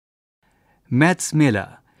Maths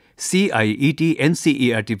Mela. CIET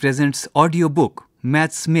NCERT presents audiobook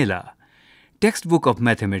Maths Mela, textbook of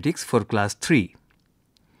mathematics for class 3.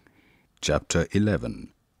 Chapter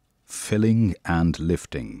 11, Filling and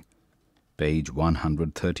Lifting, page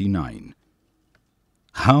 139.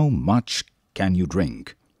 How much can you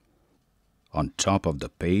drink? On top of the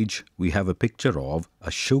page, we have a picture of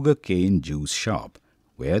a sugarcane juice shop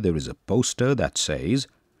where there is a poster that says,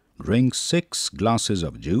 "Drink 6 glasses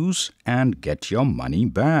of juice and get your money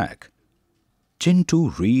back."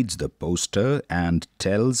 Chintu reads the poster and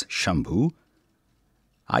tells Shambhu,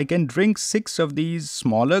 "I can drink 6 of these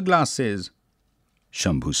smaller glasses."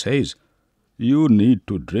 Shambhu says, "You need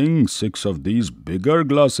to drink 6 of these bigger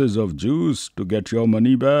glasses of juice to get your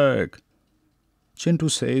money back." Chintu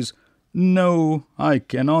says, "No, I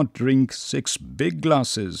cannot drink 6 big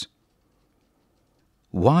glasses."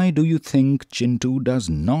 Why do you think Chintu does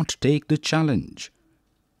not take the challenge?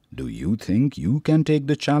 Do you think you can take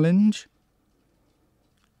the challenge?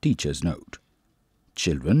 Teacher's note.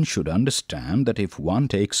 Children should understand that if one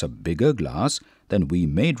takes a bigger glass, then we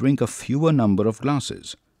may drink a fewer number of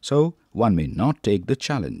glasses, so one may not take the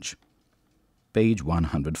challenge. Page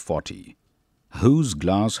 140. Whose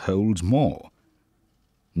glass holds more?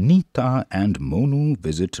 Nita and Monu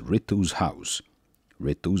visit Ritu's house.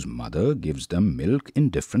 Ritu's mother gives them milk in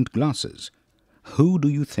different glasses. Who do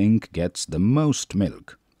you think gets the most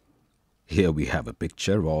milk? Here we have a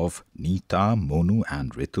picture of Nita, Monu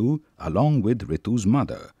and Ritu along with Ritu's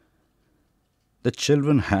mother. The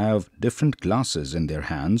children have different glasses in their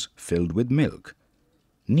hands filled with milk.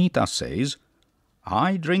 Nita says,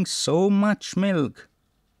 "I drink so much milk."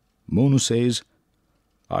 Monu says,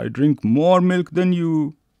 "I drink more milk than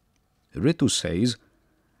you." Ritu says,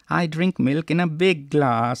 "I drink milk in a big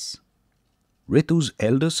glass." Ritu's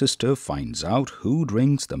elder sister finds out who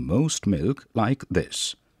drinks the most milk like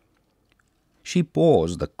this. She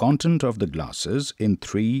pours the content of the glasses in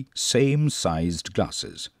 3 same-sized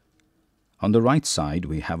glasses. On the right side,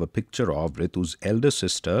 we have a picture of Ritu's elder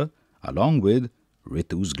sister along with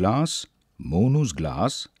Ritu's glass, Monu's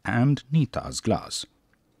glass and Nita's glass.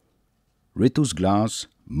 Ritu's glass,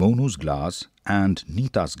 Monu's glass and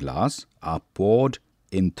Nita's glass are poured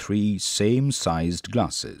in 3 same-sized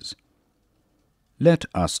glasses. Let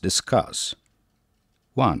us discuss.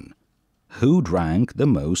 1. Who drank the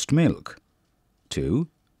most milk? 2.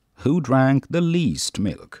 Who drank the least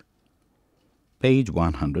milk? Page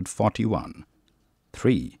 141.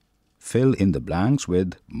 3. Fill in the blanks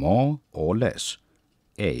with more or less.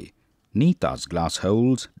 A. Nita's glass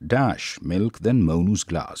holds dash milk than Monu's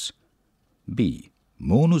glass. B.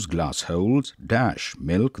 Monu's glass holds dash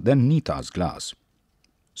milk than Nita's glass.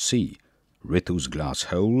 C. Ritu's glass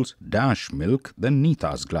holds dash milk than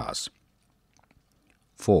Nita's glass.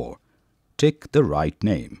 4. Tick the right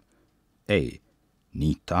name. A.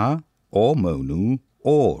 Nita or Monu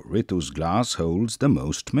or Ritu's glass holds the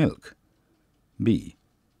most milk. B.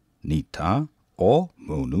 Nita or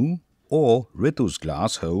Monu or Ritu's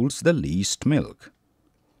glass holds the least milk.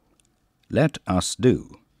 Let us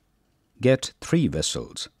do. Get 3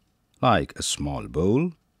 vessels, like a small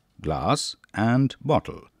bowl, glass and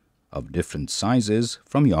bottle of different sizes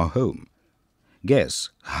from your home.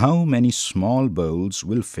 Guess how many small bowls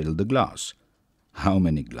will fill the glass. How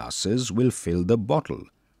many glasses will fill the bottle?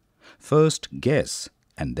 First guess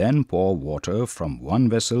and then pour water from one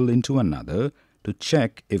vessel into another to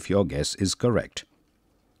check if your guess is correct.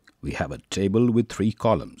 We have a table with 3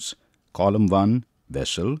 columns. Column 1,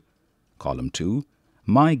 vessel. Column 2,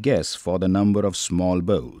 my guess for the number of small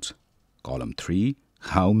bowls. Column 3,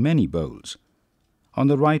 how many bowls? On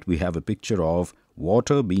the right we have a picture of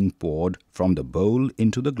water being poured from the bowl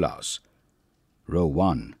into the glass. Row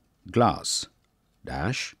 1, glass,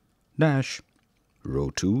 dash, dash. Row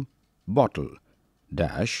 2, bottle,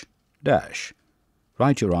 dash, dash.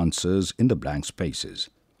 Write your answers in the blank spaces.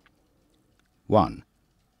 1.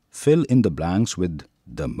 Fill in the blanks with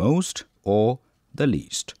the most or the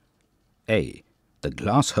least. A. The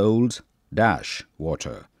glass holds dash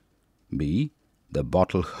water. B. The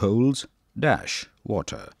bottle holds dash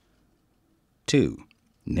water. 2.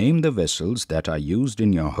 Name the vessels that are used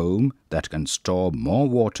in your home that can store more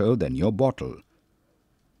water than your bottle.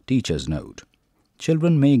 Teacher's note.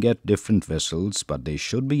 Children may get different vessels, but they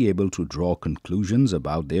should be able to draw conclusions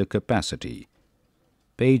about their capacity.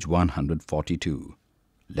 Page 142.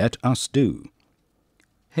 Let us do.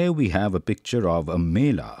 Here we have a picture of a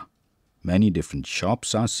mela. Many different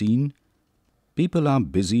shops are seen. People are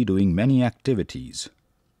busy doing many activities.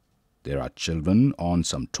 There are children on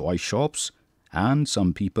some toy shops and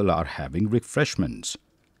some people are having refreshments.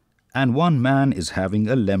 And one man is having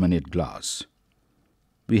a lemonade glass.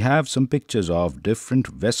 We have some pictures of different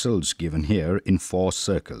vessels given here in 4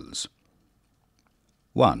 circles.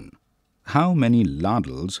 1. How many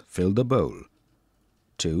ladles fill the bowl?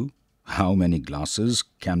 2. How many glasses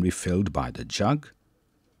can be filled by the jug?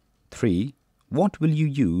 3. What will you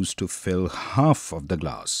use to fill half of the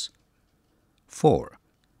glass? 4.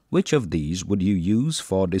 Which of these would you use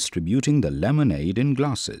for distributing the lemonade in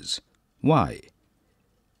glasses? Why?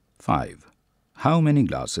 5. How many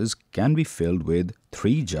glasses can be filled with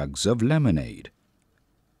 3 jugs of lemonade?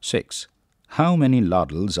 6. How many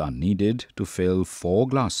ladles are needed to fill 4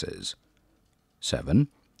 glasses? 7.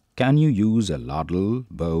 Can you use a ladle,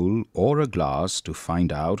 bowl or a glass to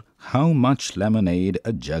find out how much lemonade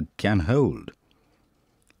a jug can hold?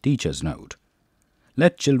 Teacher's note.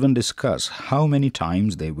 Let children discuss how many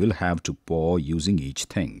times they will have to pour using each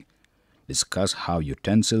thing. Discuss how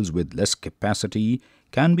utensils with less capacity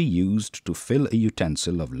can be used to fill a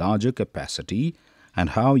utensil of larger capacity and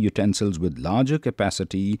how utensils with larger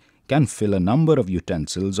capacity can fill a number of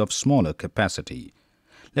utensils of smaller capacity.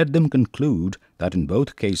 Let them conclude that in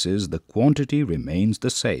both cases the quantity remains the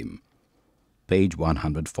same. Page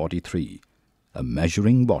 143. A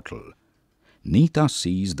measuring bottle. Neeta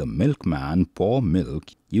sees the milkman pour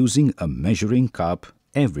milk using a measuring cup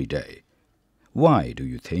every day. Why do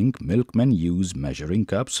you think milkmen use measuring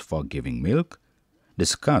cups for giving milk?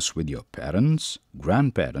 Discuss with your parents,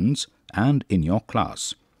 grandparents, and in your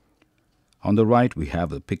class. On the right, we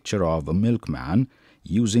have a picture of a milkman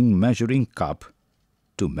using measuring cup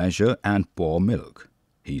to measure and pour milk.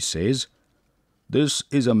 He says, "This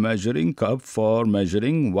is a measuring cup for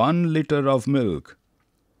measuring 1 liter of milk."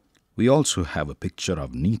 We also have a picture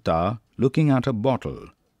of Neeta looking at a bottle.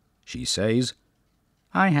 She says,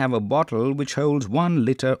 "I have a bottle which holds 1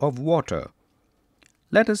 liter of water.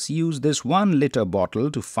 Let us use this 1 liter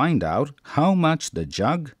bottle to find out how much the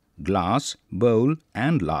jug, glass, bowl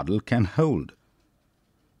and ladle can hold."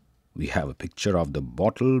 We have a picture of the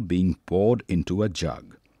bottle being poured into a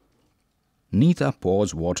jug. Neeta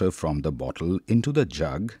pours water from the bottle into the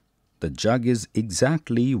jug. The jug is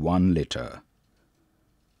exactly 1 liter.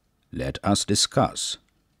 Let us discuss.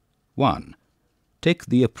 1. Take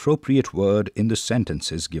the appropriate word in the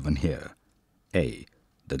sentences given here. A.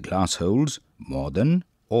 The glass holds more than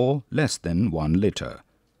or less than 1 liter.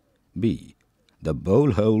 B. The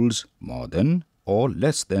bowl holds more than or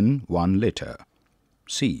less than 1 liter.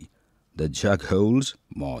 C. The jug holds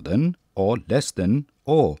more than or less than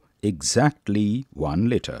or exactly 1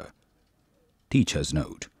 liter. Teacher's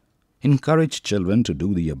note. Encourage children to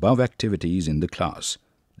do the above activities in the class.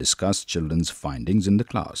 Discuss children's findings in the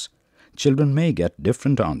class. Children may get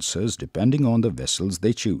different answers depending on the vessels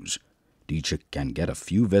they choose. Teacher can get a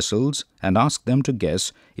few vessels and ask them to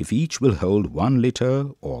guess if each will hold 1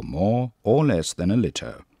 liter or more or less than a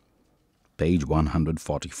liter. Page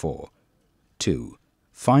 144. 2.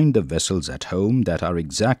 Find the vessels at home that are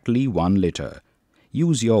exactly 1 liter.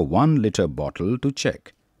 Use your 1 liter bottle to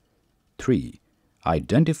check. 3.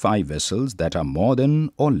 Identify vessels that are more than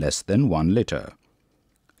or less than 1 liter.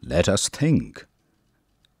 Let us think.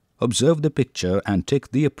 Observe the picture and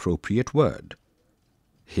tick the appropriate word.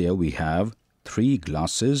 Here we have 3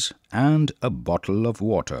 glasses and a bottle of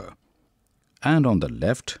water. And on the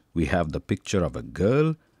left, we have the picture of a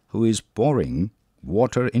girl who is pouring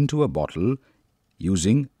water into a bottle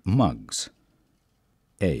using mugs.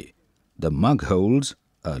 A. The mug holds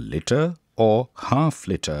a liter or half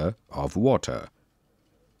liter of water.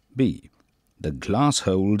 B. The glass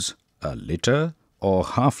holds a liter or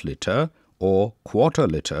half liter or quarter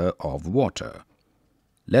liter of water.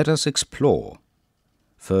 Let us explore.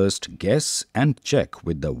 First, guess and check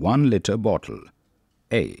with the 1 liter bottle.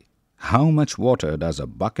 A. How much water does a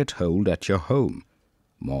bucket hold at your home?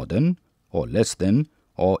 More than, or less than,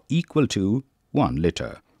 or equal to 1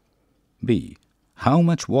 liter. B. How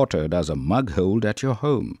much water does a mug hold at your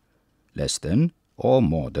home? Less than, or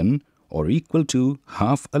more than, or equal to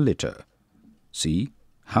half a liter. C.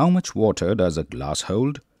 How much water does a glass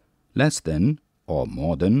hold? Less than, or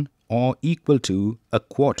more than, or equal to a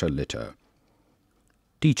quarter liter.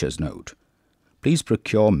 Teacher's note. Please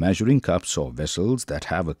procure measuring cups or vessels that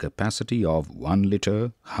have a capacity of 1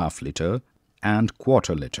 liter, half liter, and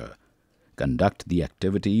quarter liter. Conduct the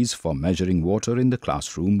activities for measuring water in the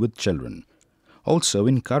classroom with children. Also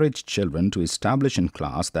encourage children to establish in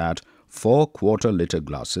class that 4 quarter-liter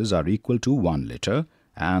glasses are equal to 1 liter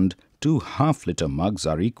and 2 half-liter mugs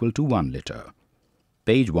are equal to 1 liter.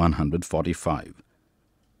 Page 145.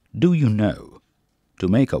 Do you know? To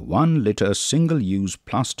make a 1 liter single-use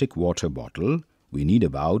plastic water bottle, we need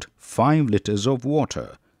about 5 liters of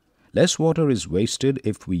water. Less water is wasted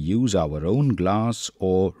if we use our own glass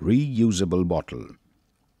or reusable bottle.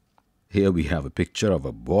 Here we have a picture of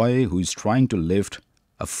a boy who is trying to lift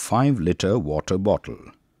a 5-liter water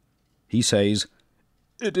bottle. He says,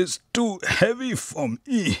 "It is too heavy for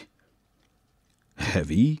me."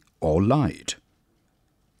 Heavy or light?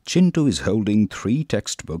 Chintu is holding 3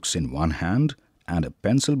 textbooks in one hand and a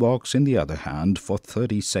pencil box in the other hand for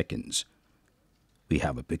 30 seconds. We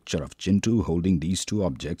have a picture of Chintu holding these 2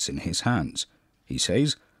 objects in his hands. He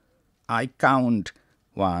says, "I count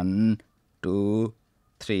 1, 2,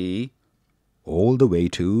 3, all the way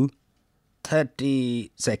to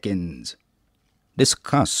 30 seconds.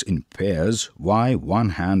 Discuss in pairs why one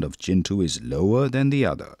hand of Chintu is lower than the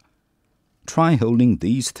other. Try holding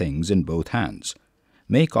these things in both hands.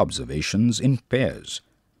 Make observations in pairs.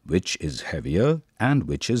 Which is heavier and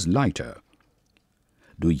which is lighter?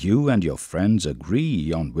 Do you and your friends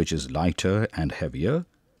agree on which is lighter and heavier?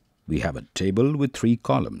 We have a table with 3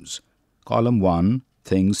 columns. Column 1,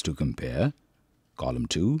 things to compare. Column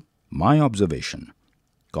 2, my observation.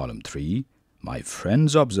 Column 3, my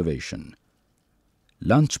friend's observation.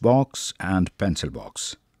 Lunchbox and pencil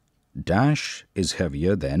box. Dash is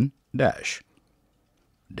heavier than dash.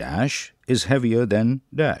 Dash is heavier than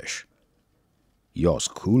dash. Your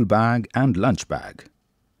school bag and lunch bag.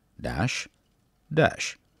 Dash,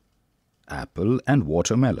 dash. Apple and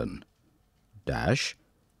watermelon. Dash,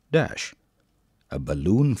 dash. A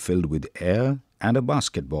balloon filled with air and a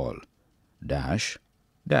basketball. Dash,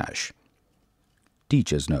 dash.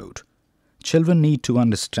 Teacher's note. Children need to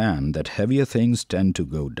understand that heavier things tend to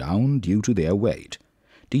go down due to their weight.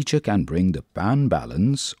 Teacher can bring the pan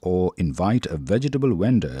balance or invite a vegetable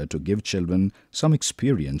vendor to give children some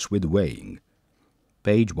experience with weighing.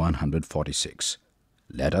 Page 146.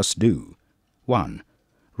 Let us do. 1.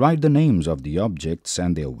 Write the names of the objects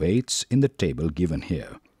and their weights in the table given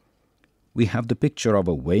here. We have the picture of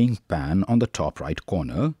a weighing pan on the top right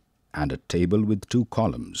corner and a table with 2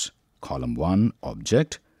 columns. Column 1,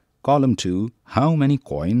 object. Column 2, how many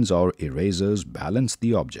coins or erasers balance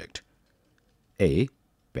the object? A.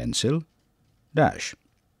 Pencil, dash.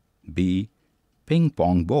 B. Ping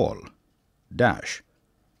pong ball, dash.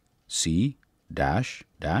 C. Dash,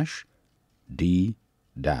 dash. D.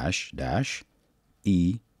 Dash, dash.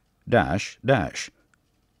 E. Dash, dash.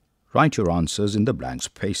 Write your answers in the blank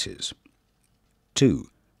spaces. 2.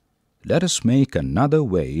 Let us make another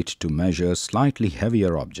weight to measure slightly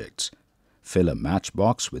heavier objects. Fill a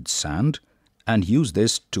matchbox with sand and use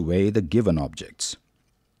this to weigh the given objects.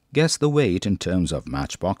 Guess the weight in terms of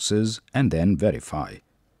matchboxes and then verify.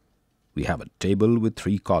 We have a table with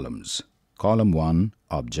 3 columns. Column 1,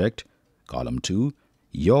 object. Column 2,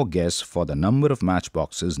 your guess for the number of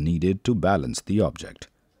matchboxes needed to balance the object.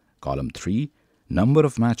 Column 3, number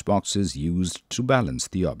of matchboxes used to balance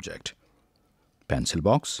the object. Pencil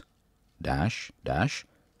box, dash, dash.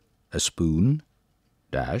 A spoon,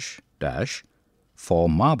 dash, dash. 4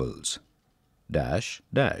 marbles, dash,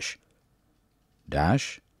 dash.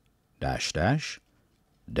 Dash, dash, dash.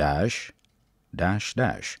 Dash, dash,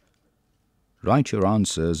 dash. Write your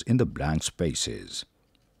answers in the blank spaces.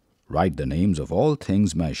 Write the names of all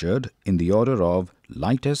things measured in the order of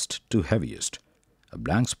lightest to heaviest. A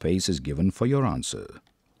blank space is given for your answer.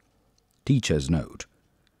 Teacher's note.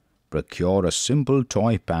 Procure a simple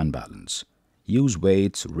toy pan balance. Use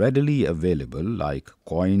weights readily available like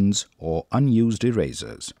coins or unused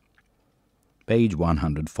erasers. Page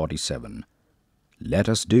 147. Let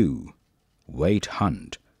us do. Weight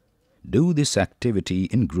hunt. Do this activity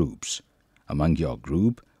in groups. Among your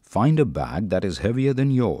group, find a bag that is heavier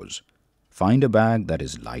than yours. Find a bag that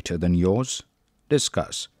is lighter than yours.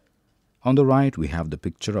 Discuss. On the right, we have the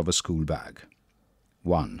picture of a school bag.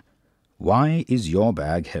 1. Why is your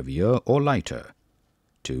bag heavier or lighter?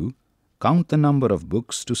 2. Count the number of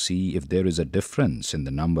books to see if there is a difference in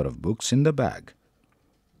the number of books in the bag.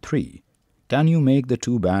 3. Can you make the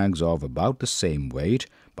 2 bags of about the same weight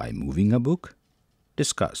by moving a book?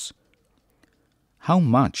 Discuss. How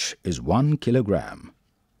much is 1 kilogram?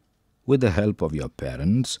 With the help of your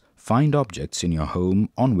parents, find objects in your home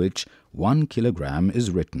on which 1 kilogram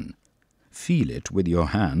is written. Feel it with your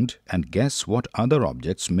hand and guess what other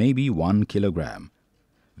objects may be 1 kilogram.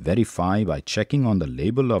 Verify by checking on the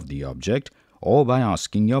label of the object or by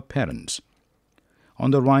asking your parents.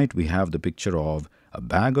 On the right, we have the picture of a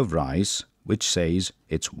bag of rice which says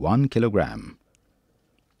it's 1 kilogram.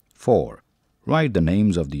 4. Write the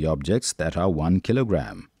names of the objects that are 1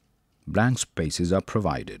 kilogram. Blank spaces are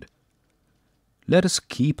provided. Let us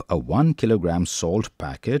keep a 1 kilogram salt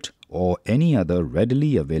packet or any other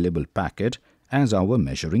readily available packet as our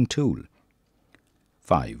measuring tool.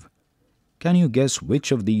 5. Can you guess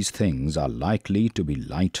which of these things are likely to be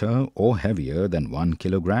lighter or heavier than 1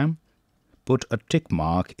 kilogram? put a tick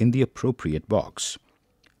mark in the appropriate box.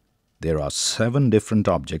 There are 7 different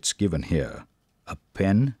objects given here: a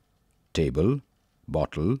pen, table,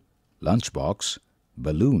 bottle, lunchbox,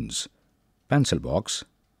 balloons, pencil box,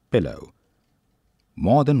 pillow.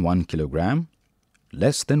 More than 1 kilogram,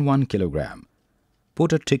 less than 1 kilogram.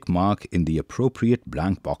 Put a tick mark in the appropriate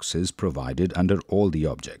blank boxes provided under all the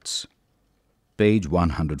objects. Page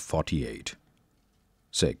 148.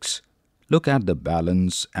 6. Look at the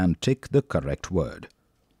balance and tick the correct word.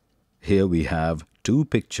 Here we have 2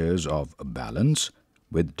 pictures of a balance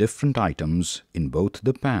with different items in both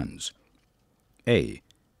the pans. A.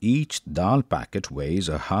 Each dal packet weighs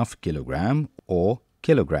a half kilogram or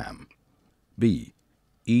kilogram. B.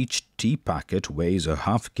 Each tea packet weighs a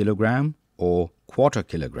half kilogram or quarter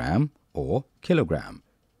kilogram or kilogram.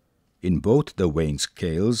 In both the weighing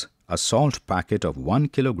scales, a salt packet of 1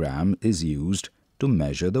 kilogram is used to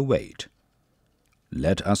measure the weight.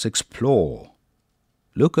 Let us explore.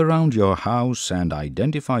 Look around your house and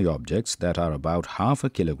identify objects that are about half a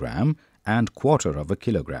kilogram and quarter of a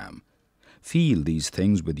kilogram. Feel these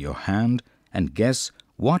things with your hand and guess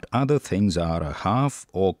what other things are a half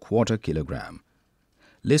or quarter kilogram.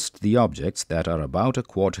 List the objects that are about a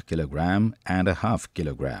quarter kilogram and a half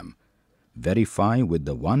kilogram. Verify with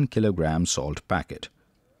the 1 kilogram salt packet.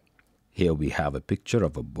 Here we have a picture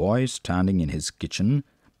of a boy standing in his kitchen,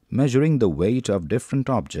 measuring the weight of different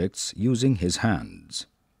objects using his hands.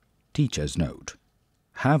 Teacher's note: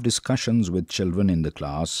 have discussions with children in the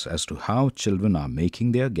class as to how children are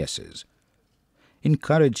making their guesses.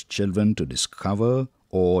 Encourage children to discover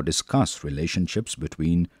or discuss relationships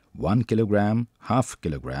between 1 kilogram, half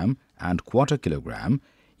kilogram and quarter kilogram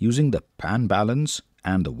using the pan balance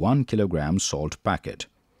and the 1 kilogram salt packet.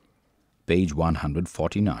 Page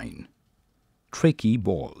 149. Tricky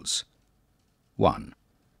balls. 1.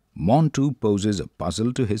 Montu poses a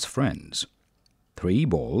puzzle to his friends. 3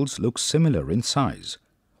 balls look similar in size.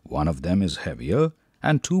 One of them is heavier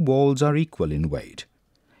and 2 balls are equal in weight.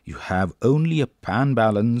 You have only a pan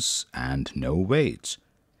balance and no weights.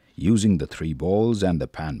 Using the 3 balls and the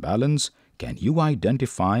pan balance, can you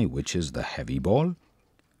identify which is the heavy ball?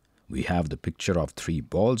 We have the picture of 3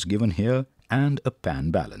 balls given here and a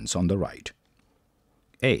pan balance on the right.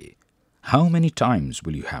 A. How many times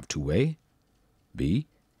will you have to weigh? B.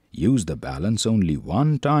 Use the balance only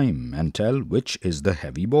 1 time and tell which is the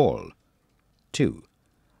heavy ball. 2.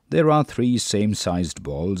 There are 3 same-sized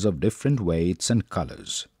balls of different weights and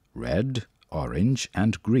colors: red, orange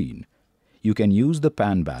and green. You can use the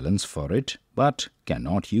pan balance for it, but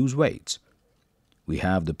cannot use weights. We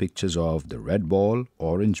have the pictures of the red ball,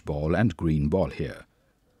 orange ball and green ball here.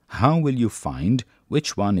 How will you find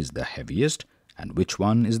which one is the heaviest and which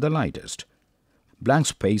one is the lightest? Blank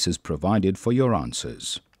space is provided for your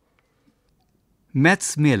answers.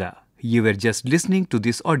 Maths Mela. You were just listening to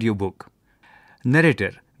this audiobook.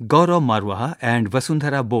 Narrator Gaurav Marwaha and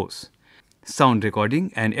Vasundhara Bose. Sound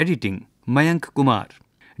recording and editing Mayank Kumar.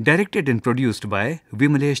 Directed and produced by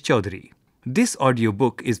Vimalesh Chaudhary. This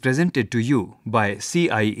audiobook is presented to you by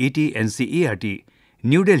CIET NCERT,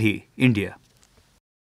 New Delhi, India.